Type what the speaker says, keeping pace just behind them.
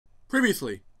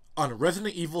Previously on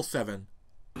Resident Evil 7.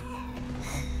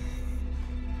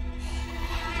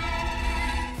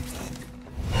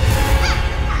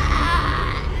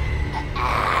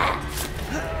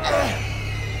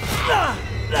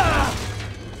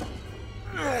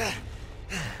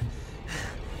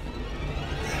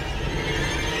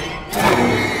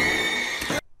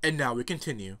 And now we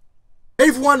continue. Hey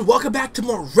everyone, welcome back to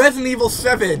more Resident Evil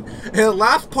 7. In the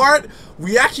last part,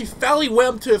 we actually finally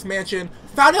went up to his mansion,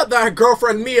 found out that our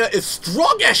girlfriend Mia is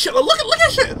strong as shit. Look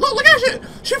at shit. Look at shit.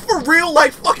 She for real,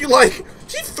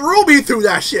 she threw me through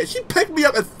that shit. She picked me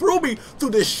up and threw me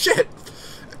through this shit.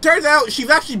 Turns out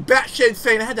she's actually batshit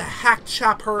insane. I had to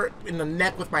chop her in the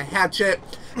neck with my hatchet,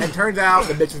 and turns out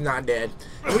the bitch is not dead.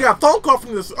 And we got a phone call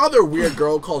from this other weird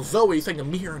girl called Zoe saying to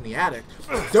meet her in the attic.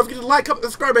 Don't forget to like, comment,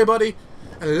 subscribe, everybody,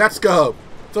 and let's go.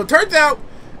 So it turns out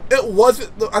it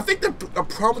wasn't. I think the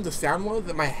problem with the sound was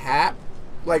that my hat,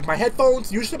 like my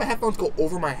headphones, usually my headphones go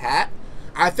over my hat.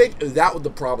 I think that was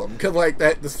the problem because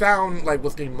the sound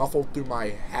was getting muffled through my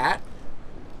hat.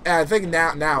 And I think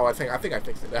now I think I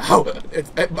fixed it now.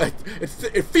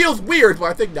 It feels weird, but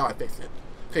I think now I fixed it.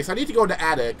 Okay, so I need to go in the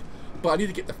attic, but I need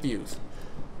to get the fuse.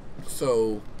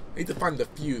 So I need to find the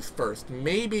fuse first.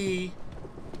 Maybe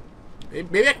can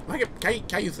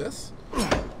I use this?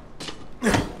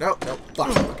 No,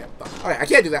 fuck. Okay, fuck. Alright, I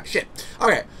can't do that. Shit.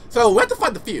 Okay, so we have to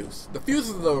find the fuse. The fuse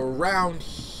is around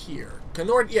here. In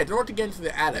order to get into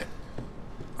the attic,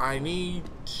 I need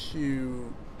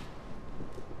to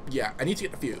get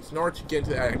the fuse. In order to get into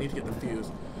the attic, I need to get the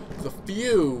fuse. The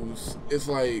fuse is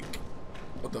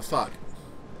what the fuck?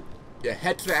 Yeah,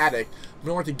 head to the attic. In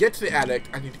order to get to the attic,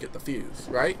 I need to get the fuse,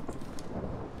 right?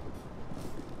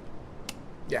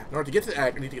 Yeah, in order to get to the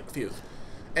attic, I need to get the fuse.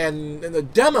 And in the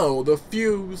demo, the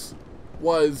fuse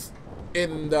was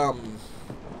in that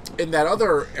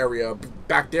other area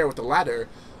back there with the ladder,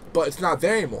 but it's not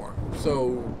there anymore.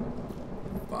 So,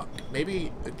 fuck.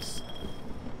 Maybe it's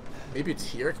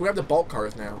here. We have the bolt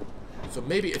cars now, so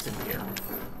maybe it's in here.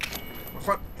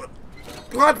 Come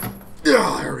on!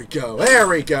 Oh, there we go. There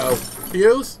we go.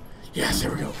 Fuse? Yes,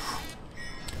 there we go.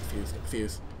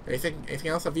 Fuse. Anything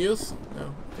else of use?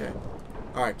 No. Okay.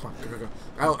 All right, come on, go.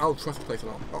 I don't trust the place at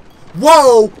all. Oh.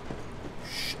 Whoa!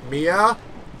 Shh, Mia,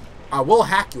 I will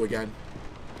hack you again.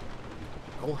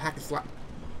 I will hack and slap.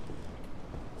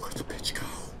 Where'd the bitch go?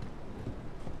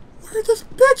 Where'd this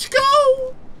bitch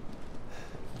go?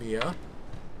 Mia.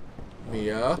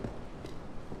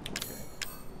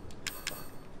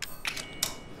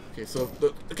 Okay, so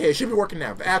it should be working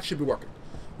now. The app should be working.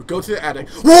 We go to the attic.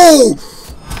 Whoa!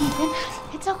 Ethan,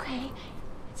 it's okay.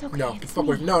 It's okay. No, it's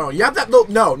no. You have that little.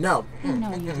 No. No, you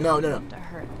don't to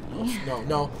hurt me.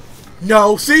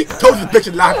 No. See, told you,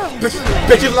 bitch, lied.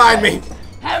 Bitch, lied me.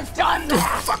 Have done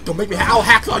that. Fuck! Don't make me. I'll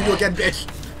hack on you again, bitch.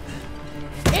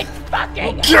 It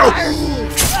fucking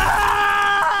hurts.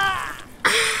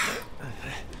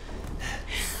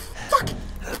 Fuck,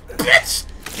 bitch.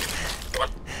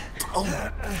 Oh,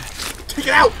 take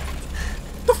it out.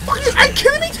 The fuck? Are you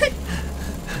kidding me? Take.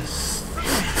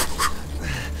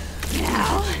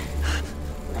 Now.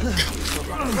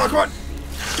 Come on!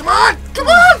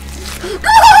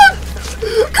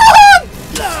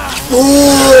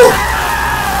 Ooh.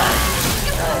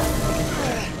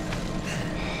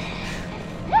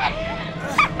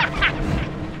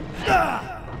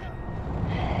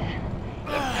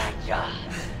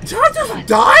 Did I just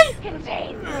die?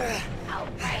 Contain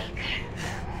outbreak.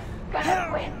 Gonna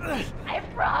win. I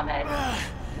promise.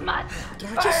 Must. Did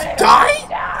I just die?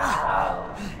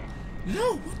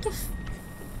 No, what the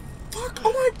fuck?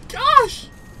 Oh my gosh!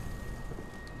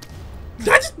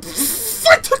 I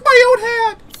took my own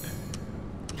hand!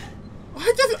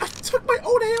 I took my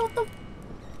own hand. What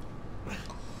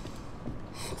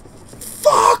the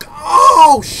fuck?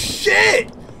 Oh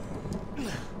shit!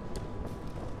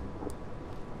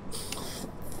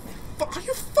 Are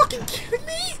you fucking kidding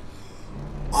me?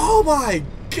 Oh my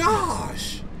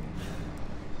gosh!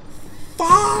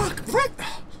 Fuck!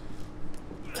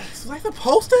 Was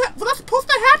that supposed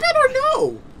to happen or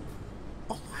no?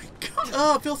 Oh my god!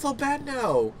 Oh, I feel so bad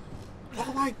now.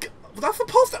 Oh my god! Was I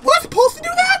supposed to do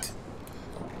that?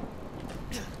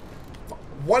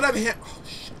 What am I? Oh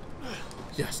shit!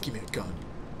 Yes, give me a gun.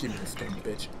 Give me this gun,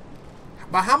 bitch.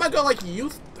 But how am I gonna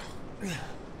use?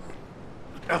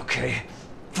 Okay,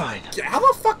 fine. Yeah, how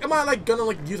the fuck am I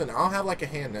gonna use it? I don't have a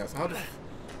hand now. So how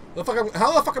the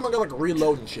fuck am I gonna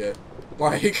reload and shit?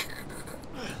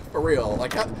 For real, how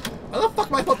the fuck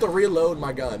am I supposed to reload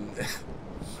my gun?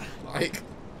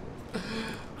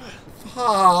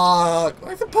 Fuck. Am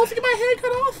I supposed to get my hand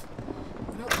cut off?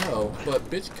 I don't know, but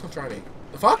bitch, come try me.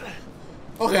 The fuck?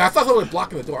 Okay, I thought someone was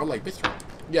blocking the door. I'm like, bitch, try me.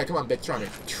 Yeah, come on, bitch, try me.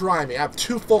 Try me. I have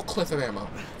 2 full clips of ammo.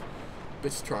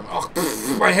 Bitch, try me. Oh,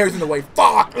 pff, my hair's in the way.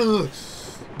 Fuck! Ugh.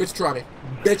 Bitch, try me.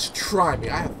 Bitch, try me.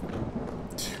 I have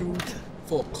 2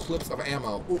 full clips of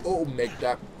ammo. Oh, make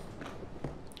that.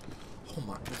 Oh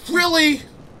my. Really?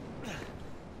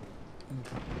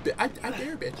 I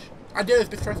dare, bitch. I dare this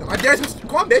bitch trust him. I dare this bitch.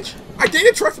 Come on, bitch. I dare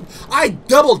you to trust him. I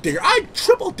double dare. I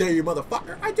triple dare you,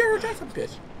 motherfucker. I dare her to trust him,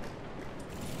 bitch.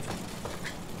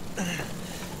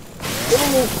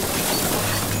 Oh.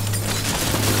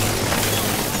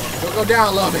 Don't go down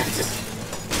a little bit. Just.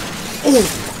 Ooh.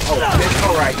 Oh, bitch.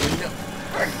 Alright. You know.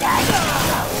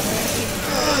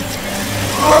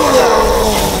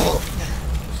 Oh.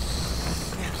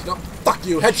 No, fuck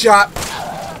you. Headshot.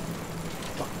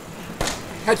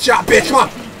 Headshot, bitch. Come on.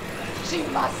 She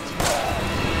must.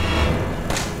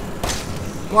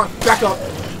 Come on. Back up.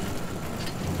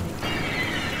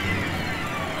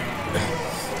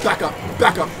 Back up.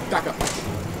 Back up. Back up.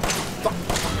 Fuck.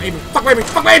 Fuck baby. Fuck baby.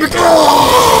 Fuck baby.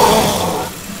 Oh.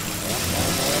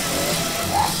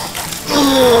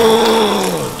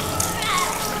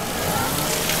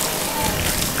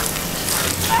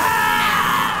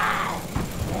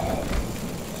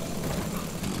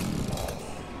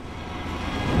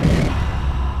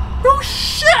 Oh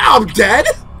shit, I'm dead!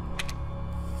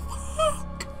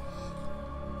 Fuck.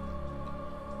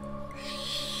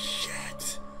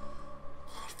 Shit.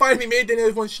 Finally made the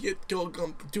other one she get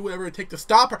do whatever it takes to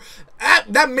stop her.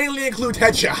 That mainly includes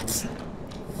headshots.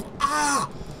 Ah!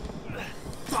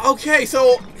 Okay,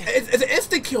 so it's an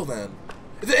instant kill then.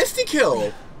 It's an instant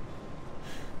kill.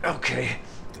 Okay.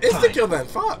 Instant kill then,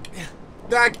 fuck.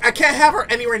 I can't have her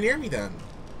anywhere near me then.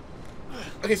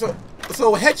 Okay, so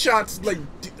headshots, like,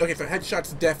 okay, so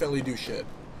headshots definitely do shit.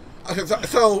 Okay,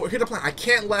 so here's the plan. I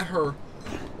can't let her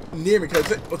near me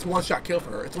because it's a one-shot kill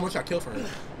for her. It's a one-shot kill for her.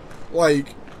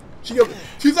 Like, she's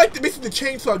like basically the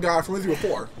chainsaw guy from Resident Evil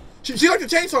 4. She's like the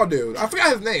chainsaw dude. I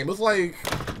forgot his name. It was like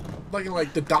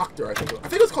the doctor. I think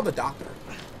it was called the doctor.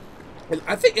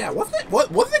 I think, yeah, wasn't it?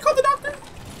 Wasn't it called the doctor?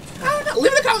 I don't know.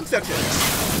 Leave it in the comment section.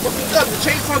 What's the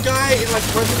chainsaw guy in like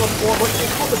Resident Evil 4? What's he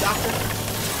called, the doctor?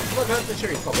 I'm not sure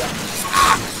he's called that.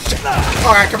 Ah, shit.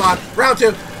 All right, come on. Round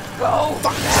 2. Go.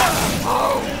 Fuck.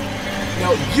 Oh.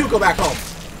 No, you go back home.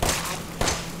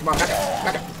 Come on, back up.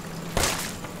 Back up.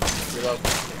 Reload.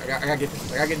 I gotta get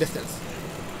this. I gotta get distance.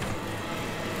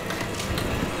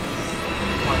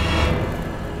 Come on.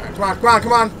 Right, come on. Come on.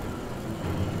 Come on.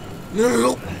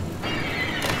 No.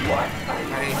 What?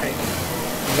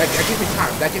 That gives me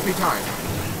time. That gives me time.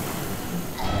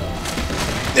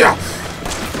 Yeah.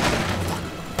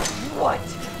 What?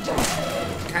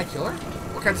 Can I kill her?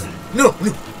 What kind of... No!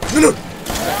 No! No! No!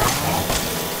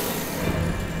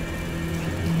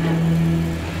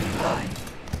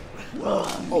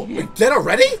 Oh, you're dead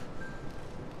already?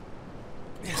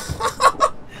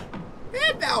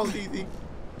 Man, that was easy.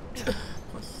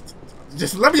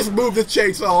 Let me just move this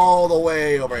chainsaw all the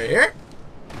way over here.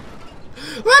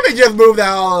 Let me just move that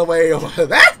all the way over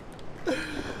there.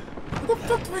 How the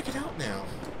fuck do I get out now?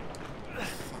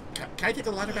 Can I take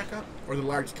the ladder back up? Or the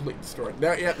ladder just completely destroyed?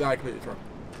 No, yeah, no, I completely destroyed.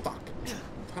 Fuck.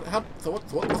 So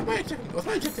what's my objective? What's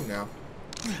my objective now?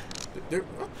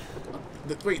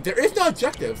 Wait, there is no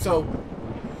objective, so...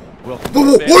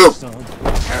 Welcome son.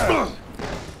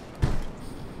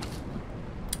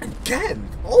 Again!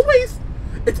 Always!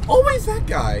 It's always that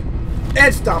guy!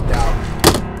 And stomped out.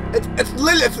 It's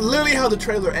literally how the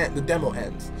trailer ends, the demo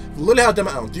ends. It's literally how the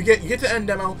demo ends. You get to the end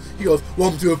demo, he goes,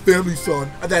 welcome to a family,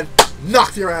 son, and then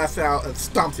knocks your ass out and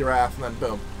stomps your ass, and then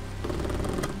boom.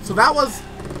 So that was...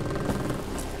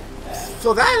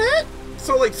 So that it?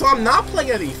 So I'm not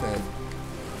playing as Ethan.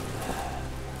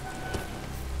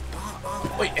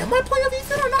 Wait, am I playing as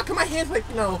Ethan or not? Cause my hand's like,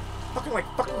 you know, fucking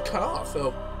cut off,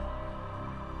 so...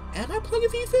 Am I playing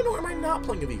as Ethan or am I not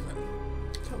playing as Ethan?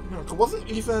 No, cause wasn't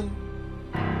Ethan...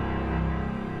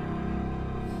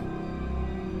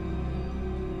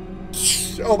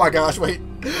 Oh my gosh, wait.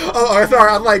 Oh,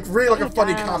 sorry, I'm like reading like a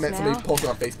funny comment somebody posted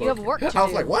on Facebook. You have work to I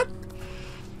was do. like, what?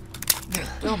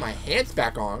 Oh, my hand's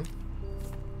back on.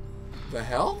 The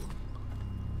hell?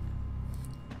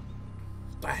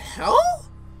 The hell?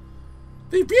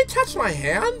 Did he reattach my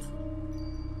hand?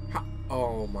 How?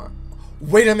 Oh my.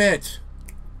 Wait a minute.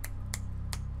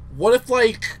 What if,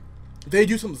 like, they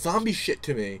do some zombie shit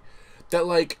to me that,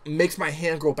 like, makes my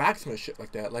hand grow back some shit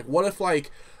like that? Like, what if,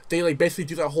 like, they, like, basically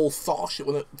do that whole Saw shit,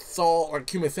 when Saw, like,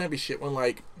 human zombie shit, when,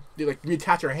 like, they, like,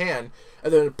 reattach your hand,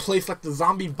 and then place, like, the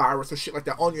zombie virus or shit like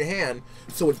that on your hand,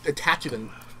 so it attaches and...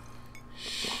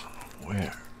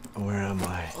 Where am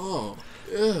I? Oh,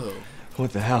 ew.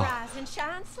 What the hell? Rise and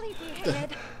shine,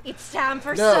 sleepyhead. It's time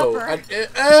for No. supper.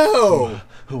 Oh.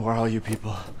 Who are all you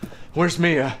people? Where's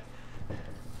Mia?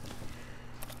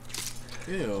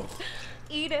 Ew.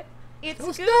 Eat it. It's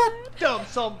What's good. that? Dumb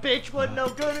son bitch wasn't no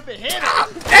good if it hit him. Ah,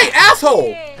 hey,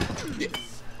 asshole!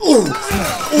 Ooh. Ooh.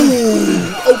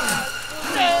 Oh.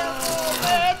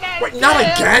 Wait, not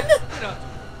again?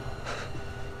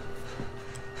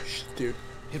 Shh, dude.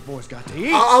 His boy's got to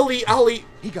eat. I'll eat. I'll eat.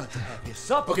 He got to have his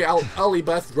supper. Okay, I'll eat,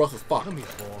 but that's gross as fuck. Come here,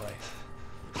 boy.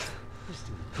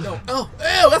 No. Oh.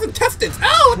 Ew, that's intestines.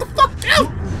 Oh, what the fuck? Ew.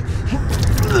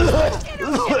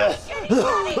 He's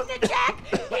not eating it, Jack.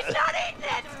 He's not eating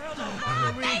it.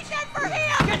 They said for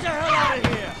him. Get the hell out of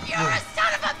here. You're a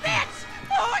son of a bitch.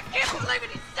 Oh, I can't believe it.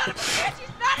 He's son of a bitch.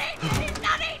 He's not eating it. He's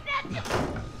not eating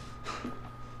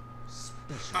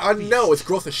it. No, it's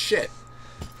gross as shit.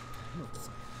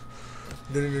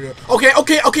 No. Okay. I'll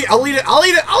eat it. I'll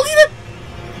eat it.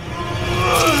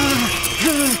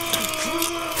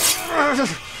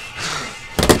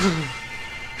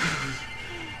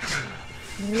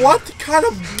 What kind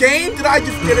of game did I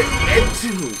just get it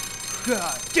into?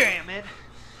 God damn it.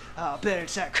 I bet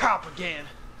it's that cop again.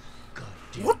 God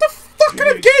damn. What the fuck kind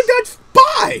of game did I just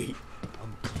buy?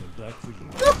 I'm coming back for you.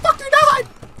 No, fuck you not!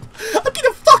 I'm getting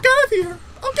the fuck out of here!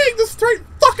 I'm getting the straight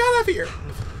fuck out of here!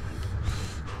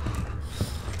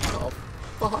 Oh,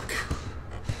 fuck.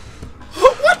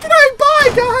 What did I buy,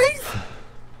 guys?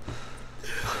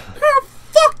 What kind of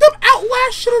fucked up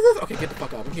Outlast shit is this? Okay, get the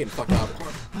fuck up. I'm getting the fuck out.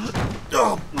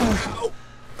 Oh,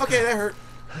 okay, that hurt.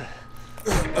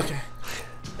 Okay.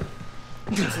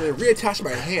 So they reattached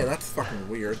my hand. That's fucking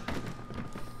weird.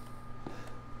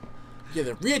 Yeah,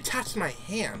 they reattached my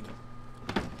hand.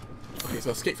 Okay, so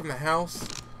escape from the house.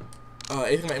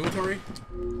 Anything in my inventory?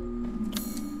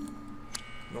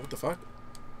 No, what the fuck?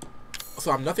 So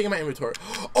I have nothing in my inventory.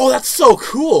 Oh, that's so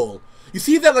cool! You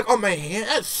see that like on my hand?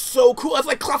 That's so cool. That's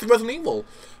like classic Resident Evil.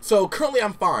 So currently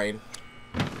I'm fine.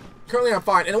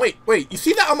 And wait, you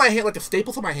see that on my hand, like the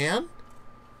staples on my hand?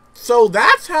 So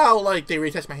that's how like they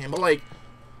reattach my hand. But like,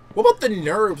 what about the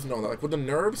nerves and all that? Like, would the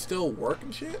nerves still work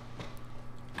and shit?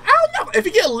 I don't know. If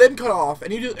you get a limb cut off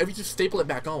and if you just staple it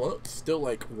back on, will it still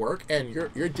like work? And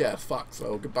you're dead. Fuck.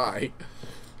 So goodbye.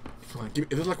 Come on, is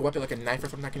there like a weapon, like a knife or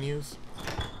something I can use?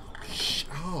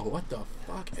 Oh, what the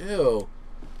fuck? Ew.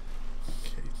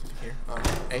 Okay, here.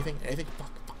 Anything?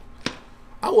 Fuck.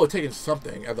 I would have taken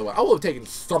something as a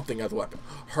weapon.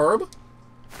 Herb?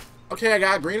 Okay, I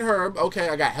got green herb. Okay,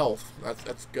 I got health.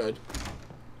 That's good.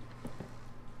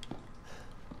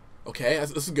 Okay,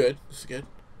 this is good.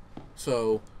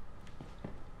 So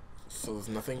there's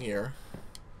nothing here.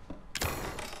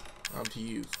 To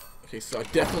use. Okay, so I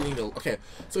definitely need to. Okay,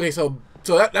 so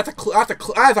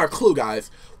that's our clue, guys.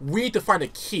 We need to find a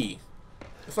key.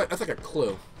 That's like a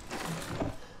clue.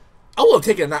 I would have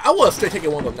taken a knife. I would have straight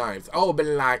taken one of the knives. I would have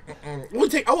been like, I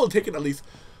would have taken at least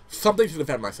something to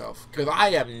defend myself, because I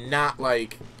am not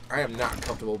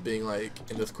comfortable being like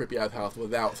in this creepy ass house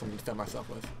without something to defend myself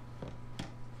with.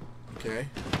 Okay.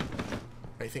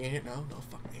 Anything in here? No,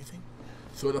 fuck anything.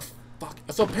 So the fuck.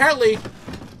 So apparently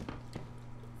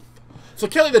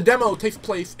the demo takes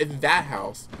place in that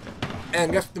house,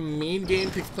 and I guess the main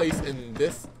game takes place in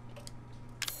this.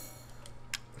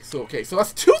 So okay, so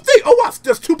that's two things. Oh wow,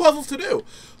 there's two puzzles to do.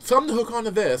 Something to hook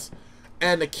onto this,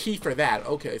 and a key for that.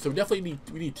 Okay, so we need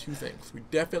two things. We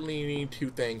definitely need two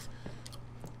things.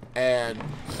 And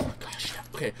oh my gosh,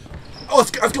 okay. Oh,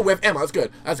 that's good. We have ammo. That's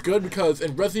good. That's good because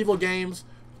in Resident Evil games,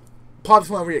 pause this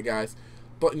when I read it, guys.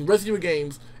 But in Resident Evil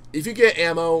games, if you get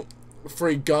ammo for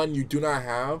a gun you do not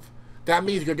have, that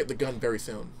means you're gonna get the gun very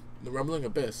soon. The Rumbling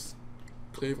Abyss,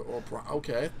 Cleaver or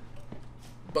okay.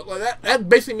 But like that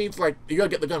basically means like you're gonna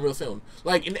get the gun real soon.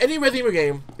 Like in any Resident Evil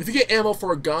game, if you get ammo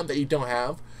for a gun that you don't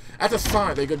have, that's a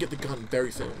sign that you're gonna get the gun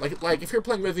very soon. Like if you're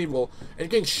playing Resident Evil and you're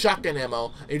getting shotgun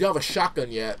ammo and you don't have a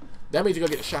shotgun yet, that means you're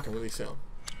gonna get the shotgun really soon.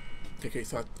 Okay,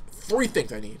 so three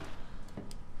things I need.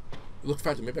 It looks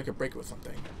fragile. Maybe I could break it with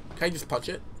something. Can I just punch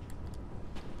it?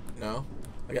 No.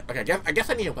 Okay, I guess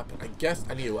I need a weapon.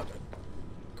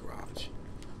 Garage.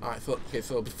 Alright,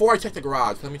 so before I check the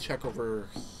garage, let me check over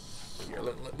here.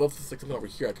 What's something over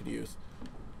here I could use?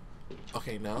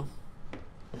 Okay, no.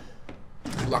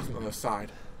 Locked on the other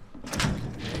side. Okay.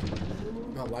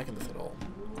 I'm not liking this at all.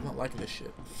 I'm not liking this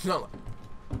shit. No.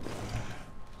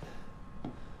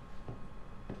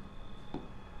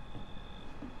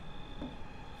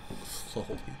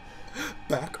 Slowly.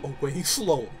 Back away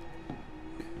slowly.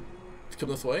 Come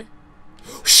this way.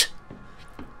 Shh!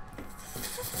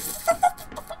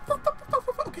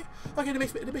 Okay, the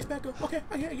basement back go. Okay,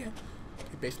 okay.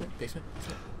 Basement. Oh,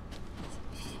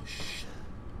 shit.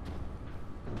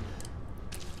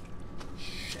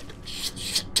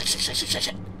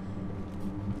 shit.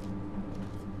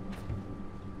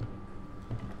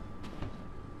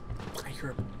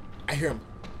 I hear him.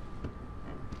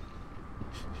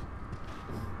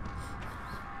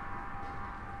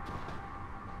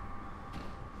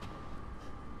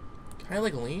 Can I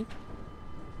like lean?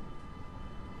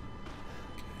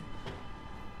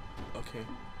 Okay.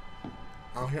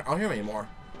 I don't hear him anymore.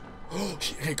 Oh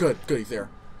shit. Okay, good, he's there.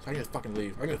 So I can just fucking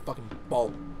leave. I can just fucking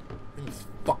bolt. I can just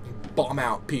fucking bomb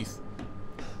out. Peace.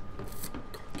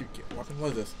 What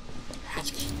is this?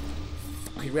 Hatch key.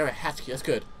 Okay, we have a hatch key. That's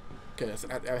good. Okay, so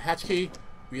at a hatch key,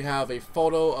 we have a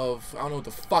photo of, I don't know what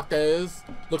the fuck that is.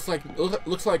 Looks like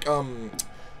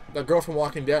the girl from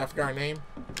Walking Dead. I forgot her name.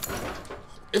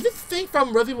 Is this thing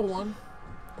from Resident Evil 1?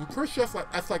 I'm pretty sure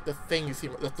that's like the thing you see.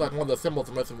 That's like one of the symbols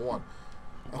in Resident Evil 1.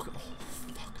 Okay. Oh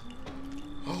fuck.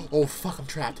 Oh fuck. I'm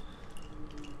trapped.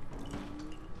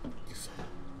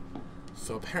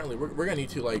 So apparently we're gonna need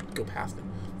to like go past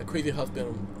him. The crazy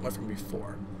husband went from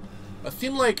before. It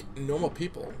seemed like normal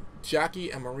people.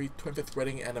 Jackie and Marie's 25th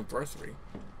wedding anniversary.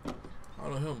 I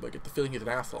don't know him, but I get the feeling he's an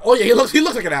asshole. Oh yeah, he looks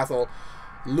like an asshole.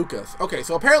 Lucas. Okay,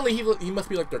 so apparently he must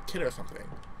be like their kid or something.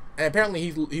 And apparently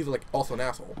he's like also an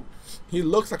asshole. He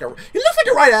looks like a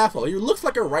right asshole. He looks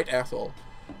like a right asshole.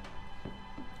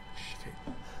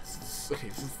 Okay,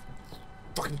 this is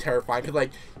fucking terrifying because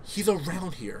like he's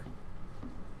around here.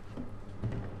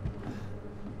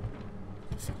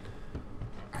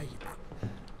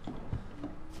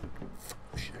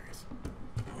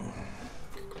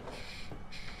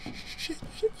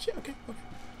 Shit, okay. Okay,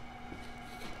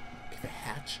 the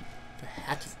hatch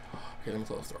is... Okay, let me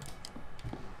close the door.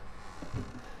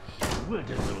 Where'd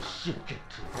that little shit get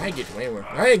to? I ain't get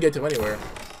to anywhere.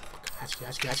 Hatch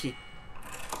key.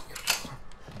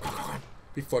 Come on.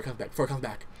 Before it comes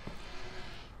back.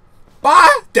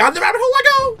 Bye! Down the rabbit hole I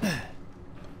go!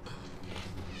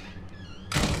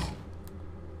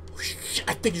 Oh, shit.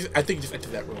 I think he just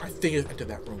entered that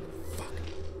room. Fuck.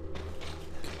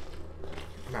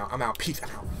 I'm out. Peace. I'm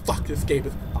out. Fuck, this game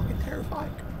is fucking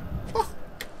terrifying. Fuck.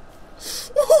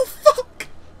 Oh, fuck.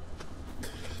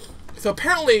 So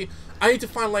apparently, I need to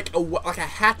find like a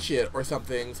hatchet or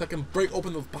something so I can break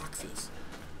open those boxes.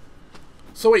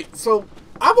 So wait, so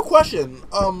I have a question.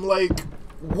 Like,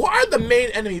 what are the main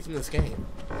enemies in this game?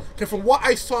 Okay, from what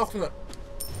I saw from the...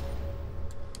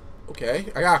 Okay,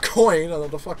 I got a coin. I don't know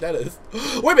what the fuck that is. Wait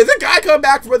a minute, is that guy coming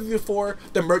back from Resident Evil 4?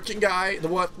 The merchant guy? The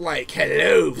one, like,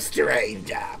 hello,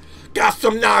 stranger. Got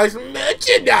some nice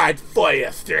merchandise for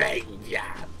you, stranger.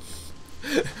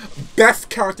 Best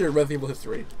character in Resident Evil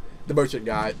history. The merchant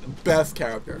guy. Best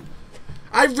character.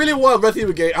 I really want a Resident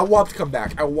Evil game. I want him to come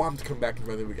back. in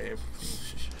Resident Evil game.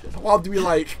 I want him to be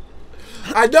like...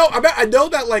 I know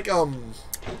that, like, in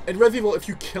Resident Evil, if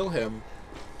you kill him,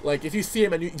 like, if you see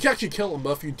him and you can actually kill him,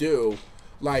 but if you do,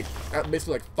 like, that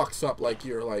basically, like, fucks up, like,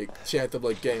 your, like, chance of,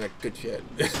 like, getting, like, good shit.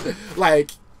 Like,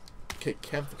 okay,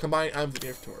 combine items in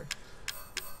inventory.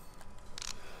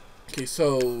 Okay,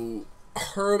 so,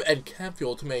 herb and chem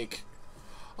fuel to make,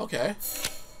 okay.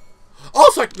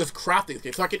 Also, like, this crafting,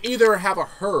 okay, so I can either have a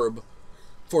herb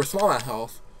for a small amount of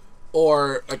health,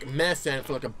 or, like, medicine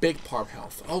for, like, a big part of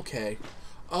health. Okay,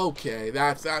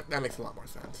 that makes a lot more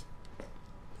sense.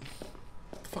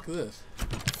 What the fuck is this?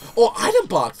 Oh, item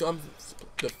box!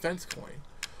 Defense coin.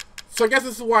 So I guess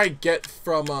this is what I get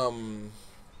from,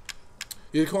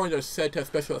 these coins are said to have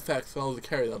special effects, so I'll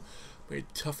carry them. But you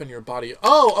toughen your body.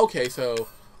 Oh, okay, so,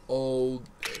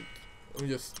 let me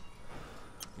just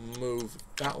move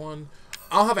that one.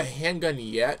 I don't have a handgun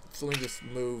yet, so let me just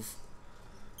move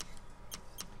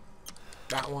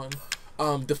that one.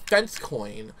 Defense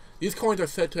coin. These coins are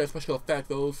said to have special effect.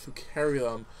 Those who carry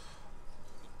them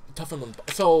toughen them.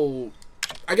 So,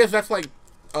 I guess that's like,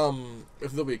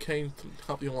 if there'll be a cane to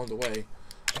help you along the way.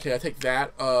 Okay, I take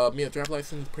that. Me a driver's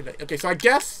license. Okay, so I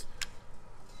guess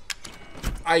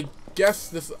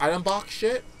this item box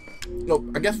shit. No,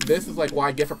 I guess this is like what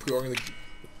I get for pre-ordering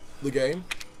the game.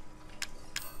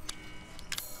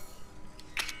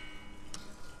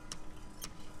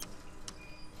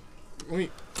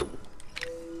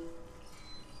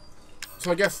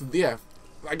 So I guess, yeah,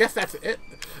 I guess that's it.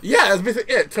 Yeah, that's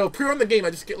basically it. So pre-order the game, I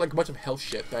just get like a bunch of health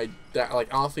shit that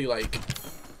like honestly like,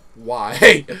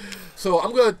 why? So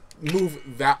I'm gonna move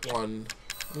that one.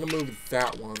 I'm gonna move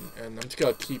that one, and I'm just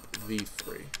gonna keep these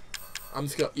three. I'm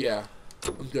just gonna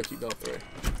keep those three.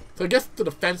 So I guess the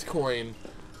defense coin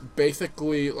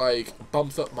basically like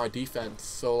bumps up my defense,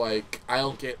 so like I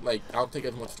don't take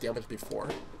as much damage before.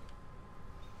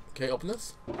 Okay, open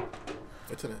this.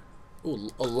 What's in it?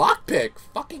 Ooh, a lockpick!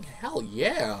 Fucking hell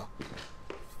yeah!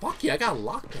 Fuck yeah, I got a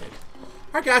lockpick.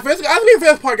 Alright guys, that's gonna be the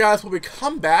first part, guys. When we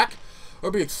come back, We're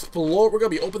gonna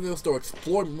be opening this door,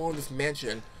 exploring more of this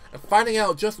mansion, and finding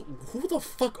out just who the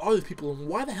fuck are these people and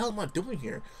why the hell am I doing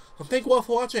here. So thank you all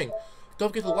for watching. Don't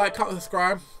forget to like, comment,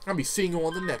 subscribe. I'll be seeing you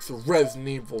on the next Resident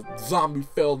Evil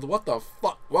zombie-filled, what the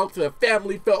fuck, welcome to the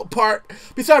family-filled part.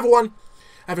 Peace out, everyone.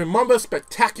 Have a remember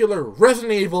spectacular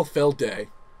Resident Evil-filled day.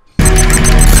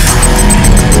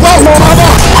 Whoa, mother!